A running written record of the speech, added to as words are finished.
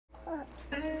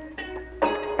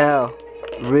L,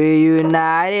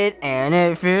 reunited and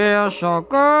it feels so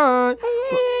good.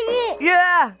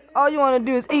 Yeah, all you want to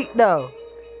do is eat though.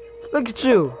 Look at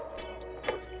you.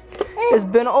 It's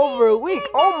been over a week.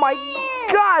 Oh my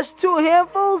gosh, 2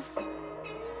 handfuls?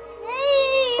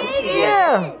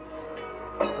 Yeah.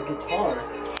 A guitar.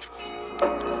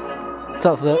 What's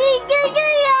up, Flip?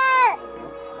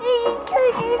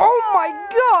 Oh my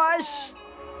gosh!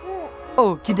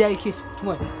 Oh, get daddy kiss. Come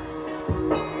on.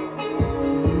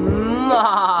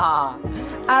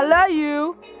 I love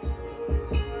you.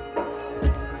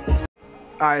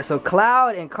 Alright, so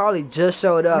Cloud and Carly just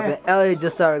showed up and Elliot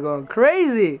just started going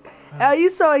crazy. El, you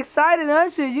so excited,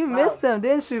 aren't you? You missed them,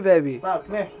 didn't you, baby? Cloud,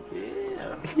 come here.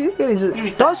 You really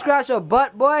just, don't scratch your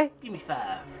butt, boy. Give me 5.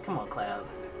 Come on, Cloud.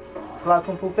 Cloud,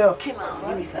 come fulfill. Come on,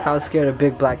 give me 5. I was scared of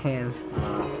big black hands.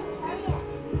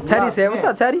 Teddy's here. What's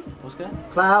up, Teddy? What's good?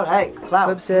 Cloud, hey, Cloud.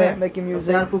 Flip's here, making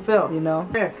music. Down to fulfill. You know.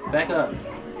 Here. Back up.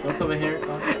 Don't come in here.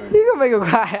 I'm sorry. You gonna make him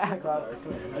cry.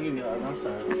 I'll give you a hug. I'm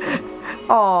sorry.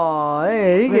 Aw,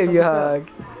 hey, he gave you a hug.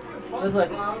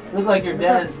 Look like your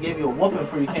dad just gave you a whooping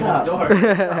before you came in the door.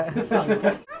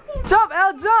 Jump,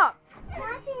 El, jump!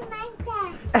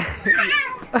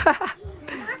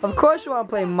 Of course you want to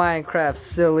play Minecraft,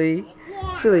 silly.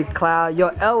 Silly Cloud. Yo,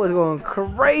 El was going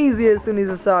crazy as soon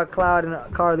as he saw Cloud and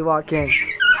Carly walk in.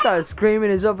 He started screaming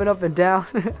and jumping up and down.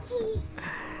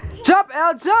 Jump,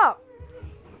 El, jump!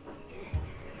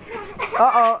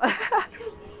 Uh-oh.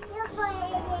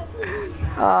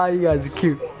 Ah, you guys are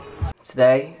cute.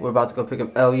 Today, we're about to go pick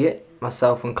up Elliot,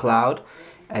 myself, and Cloud.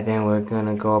 And then we're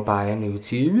gonna go buy a new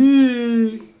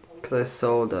TV. Because I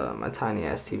sold my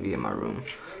tiny-ass TV in my room.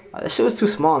 That shit was too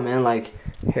small, man. Like,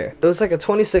 here. It was like a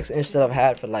 26-inch that I've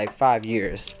had for like 5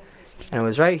 years. And it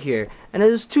was right here. And it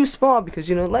was too small because,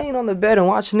 you know, laying on the bed and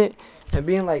watching it and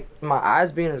being like, my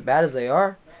eyes being as bad as they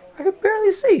are, I could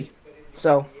barely see.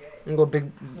 So, I'm gonna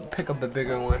go pick up a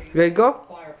bigger one. You ready to go?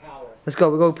 Let's go.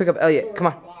 We're going to pick up Elliot. Come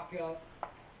on.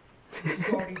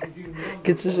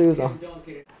 Get your shoes on.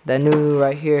 That new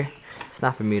right here, it's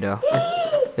not for me though.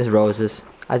 It's Rose's.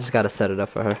 I just gotta set it up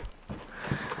for her.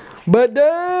 But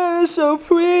damn, it's so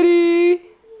pretty.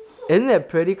 Isn't it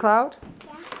pretty, Cloud?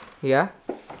 Yeah?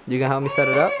 You gonna help me set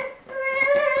it up?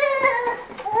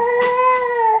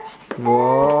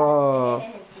 Whoa.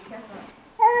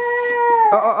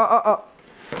 Oh.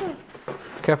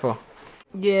 Careful.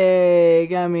 Yay,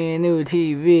 got me a new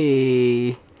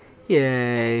TV.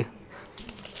 Yay.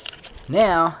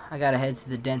 Now, I gotta head to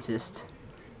the dentist.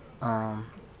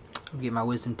 Get my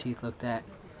wisdom teeth looked at.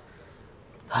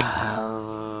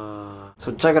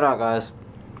 So check it out, guys.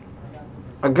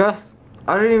 I guess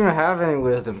I didn't even have any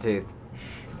wisdom teeth.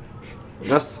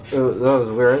 That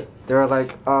was weird. They were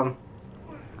like, so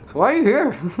why are you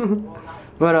here?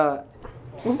 But,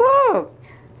 what's up?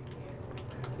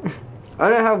 I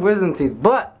didn't have wisdom teeth,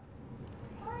 but,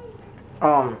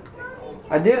 I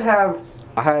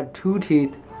had 2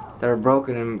 teeth that are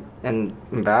broken in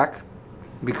back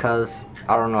because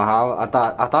I don't know how. I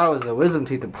thought it was the wisdom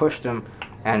teeth that pushed them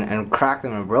and cracked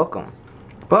them and broke them,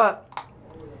 but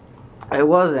it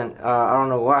wasn't. I don't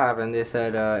know what happened. They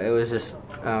said it was just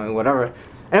whatever.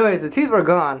 Anyways, the teeth were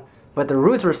gone, but the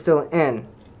roots were still in,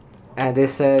 and they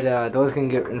said those can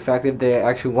get infected.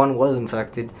 One was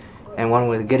infected, and one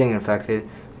was getting infected.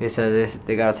 They said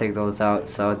they gotta take those out.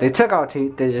 So they took out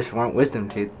teeth. They just weren't wisdom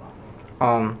teeth.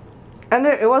 And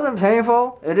it wasn't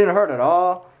painful. It didn't hurt at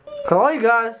all. So all you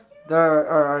guys that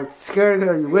are scared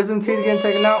of your wisdom teeth getting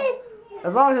taken out,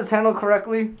 as long as it's handled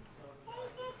correctly,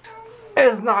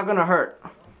 it's not gonna hurt.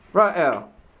 Right, El?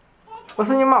 What's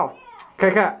in your mouth?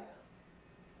 K.i.d.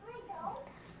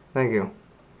 Thank you.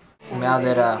 Now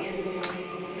that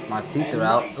my teeth are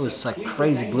out, it was like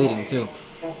crazy bleeding too.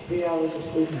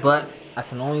 But I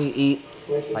can only eat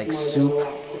like soup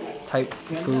type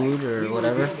food or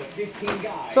whatever.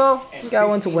 So I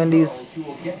went to Wendy's,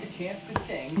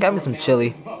 got me some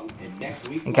chili,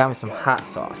 and got me some hot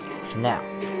sauce. Now,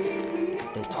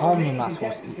 they told me I'm not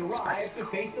supposed to eat spicy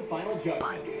food,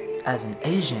 but as an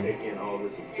Asian,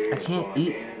 I can't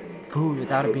eat food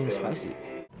without it being spicy.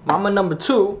 Mama number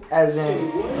 2, as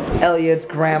in Elliot's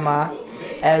grandma,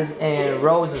 as in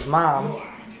Rose's mom.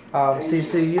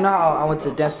 See, you know how I went to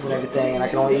the dentist and everything, and I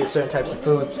can only eat certain types of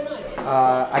foods.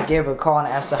 I gave her a call and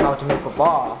asked her how to make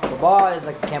babao. Babao is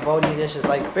like a Cambodian dish. It's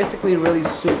like basically really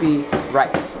soupy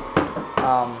rice.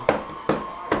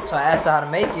 So I asked her how to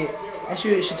make it, and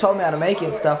she told me how to make it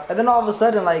and stuff. And then all of a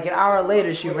sudden, like an hour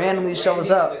later, she randomly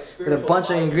shows up with a bunch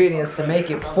of ingredients to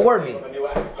make it for me.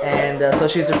 And so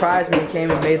she surprised me and came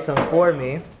and made some for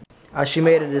me. She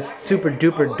made it this super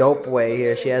duper dope way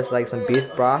here. She has like some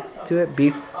beef broth to it,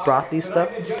 beef brothy stuff,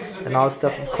 and all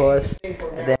stuff, of course.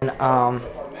 And then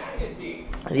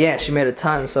yeah, she made a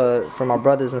ton. So for my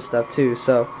brothers and stuff too.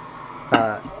 So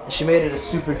she made it a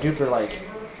super duper like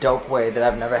dope way that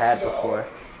I've never had before,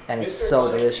 and it's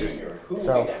so delicious.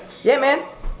 So yeah, man.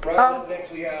 Yeah,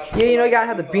 you know, you gotta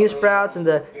have the bean sprouts and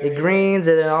the greens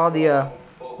and then all the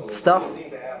stuff.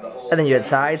 And then your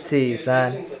Thai tea,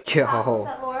 son. Yo,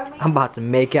 I'm about to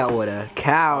make out with a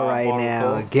cow right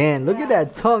now. Again, look at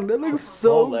that tongue. That looks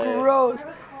so gross.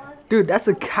 Dude, that's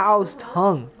a cow's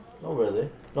tongue. No, really.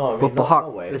 No, I mean, but no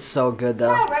way. it's so good,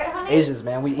 though. Asians,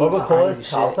 man, we eat some crazy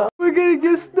shit. Tongue? We're gonna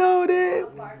get snowed in.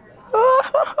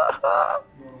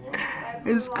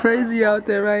 It's crazy out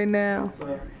there right now.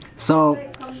 So,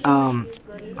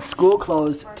 school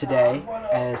closed today,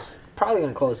 and it's probably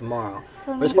gonna close tomorrow.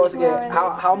 We're supposed to get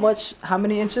how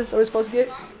many inches are we supposed to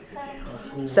get?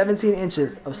 17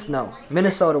 inches of snow.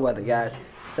 Minnesota weather, guys.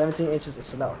 17 inches of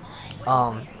snow.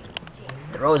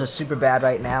 The roads are super bad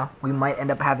right now. We might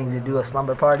end up having to do a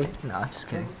slumber party. No, just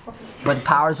kidding. But the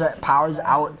power's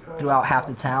out throughout half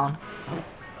the town.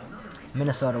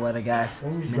 Minnesota weather, guys.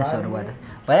 Minnesota weather.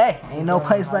 But hey, ain't no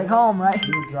place like home, right?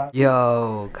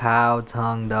 Yo, cow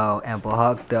tongue dough, ample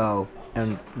huck dough,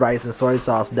 and rice and soy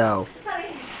sauce dough.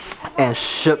 And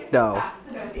shook dough.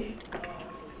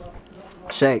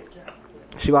 Shake.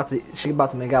 She about to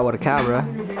make out with a cow, bro.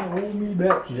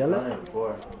 You jealous?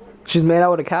 She's made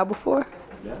out with a cow before?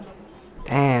 Yeah.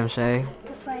 Damn, Shay.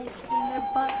 That's why he's sitting there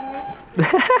butthurt.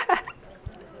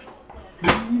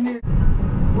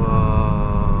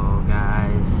 Whoa,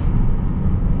 guys.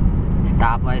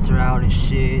 Stoplights are out and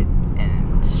shit.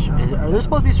 And are there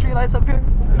supposed to be street lights up here?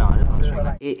 No, there's no street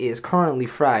lights. It is currently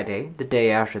Friday, the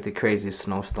day after the crazy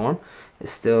snowstorm.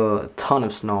 It's still a ton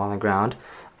of snow on the ground.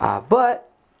 But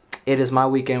it is my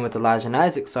weekend with Elijah and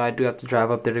Isaac, so I do have to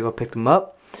drive up there to go pick them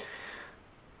up.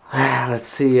 Let's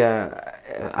see.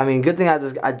 I mean, good thing I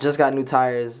just got new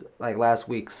tires like last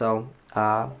week, so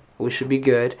we should be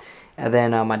good. And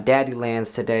then my daddy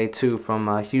lands today too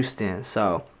from Houston,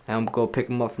 so I'm gonna go pick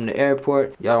him up from the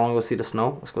airport. Y'all wanna go see the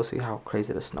snow? Let's go see how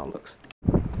crazy the snow looks.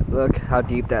 Look how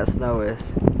deep that snow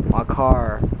is. My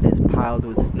car is piled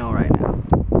with snow right now.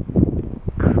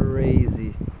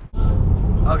 Crazy.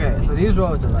 Okay, so these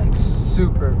roads are like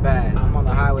super bad. I'm on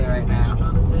the highway right now,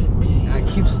 and I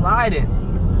keep sliding.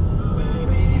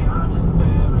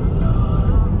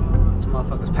 This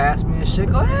motherfuckers passed me and shit.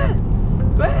 Go ahead.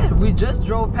 Go ahead. We just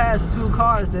drove past 2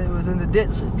 cars that was in the ditch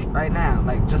right now,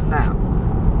 like just now.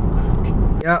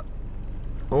 Yep.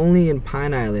 Only in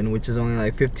Pine Island, which is only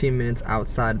like 15 minutes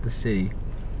outside of the city.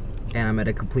 And I'm at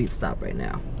a complete stop right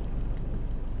now.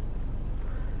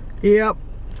 Yep.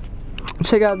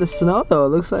 Check out the snow though. It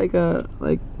looks like a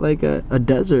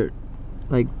desert.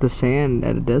 Like the sand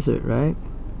at a desert, right?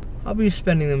 I'll be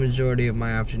spending the majority of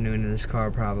my afternoon in this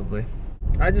car probably.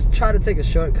 I just try to take a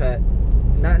shortcut.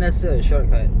 Not necessarily a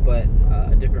shortcut, but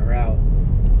a different route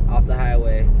off the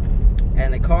highway.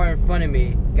 And the car in front of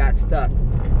me got stuck.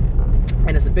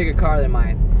 And it's a bigger car than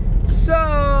mine. So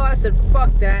I said,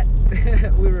 fuck that.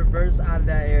 We reversed out of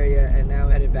that area and now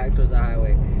we're headed back towards the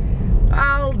highway.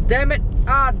 Oh, damn it.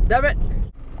 Ah, damn it.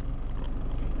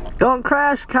 Don't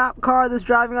crash, cop car that's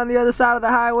driving on the other side of the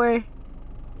highway.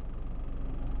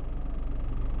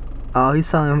 Oh, he's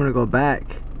telling him I'm gonna go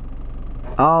back.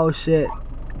 Oh, shit.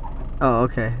 Oh,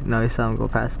 okay. No, he's telling him to go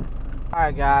past him.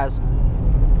 Alright, guys.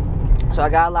 So I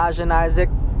got Elijah and Isaac.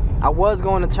 I was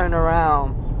going to turn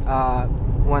around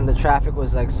when the traffic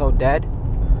was like so dead.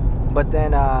 But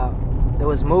then it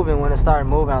was moving. When it started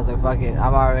moving, I was like, fuck it.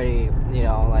 I'm already, you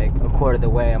know, like a quarter of the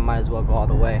way. I might as well go all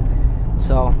the way.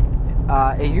 So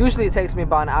it usually takes me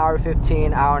about an hour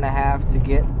 15, hour and a half to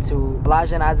get to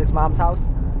Elijah and Isaac's mom's house.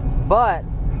 But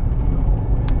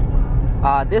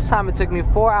this time it took me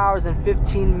 4 hours and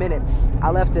 15 minutes.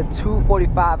 I left at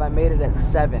 2:45. I made it at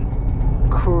 7.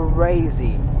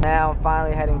 Crazy. Now I'm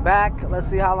finally heading back. Let's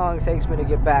see how long it takes me to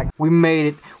get back. We made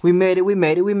it. We made it. We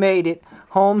made it. We made it.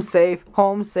 Home safe.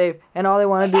 Home safe. And all they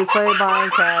want to do is play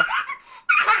Minecraft.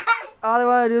 All they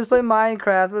want to do is play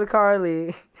Minecraft with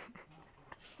Carly.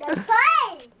 That's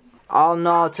fine. All in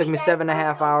all, it took me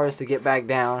 7.5 hours to get back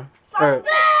down. Or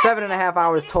 7.5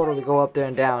 hours total to go up there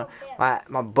and down.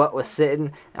 My butt was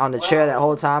sitting on the chair that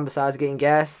whole time besides getting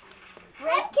gas.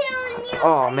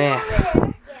 Oh man.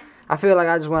 I feel like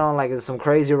I just went on like some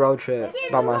crazy road trip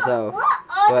by myself.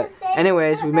 But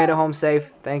anyways, we made it home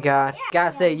safe. Thank God.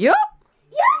 Guys say yup.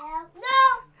 No.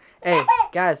 Hey,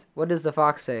 guys, what does the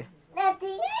fox say?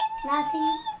 Nothing.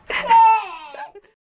 Nothing.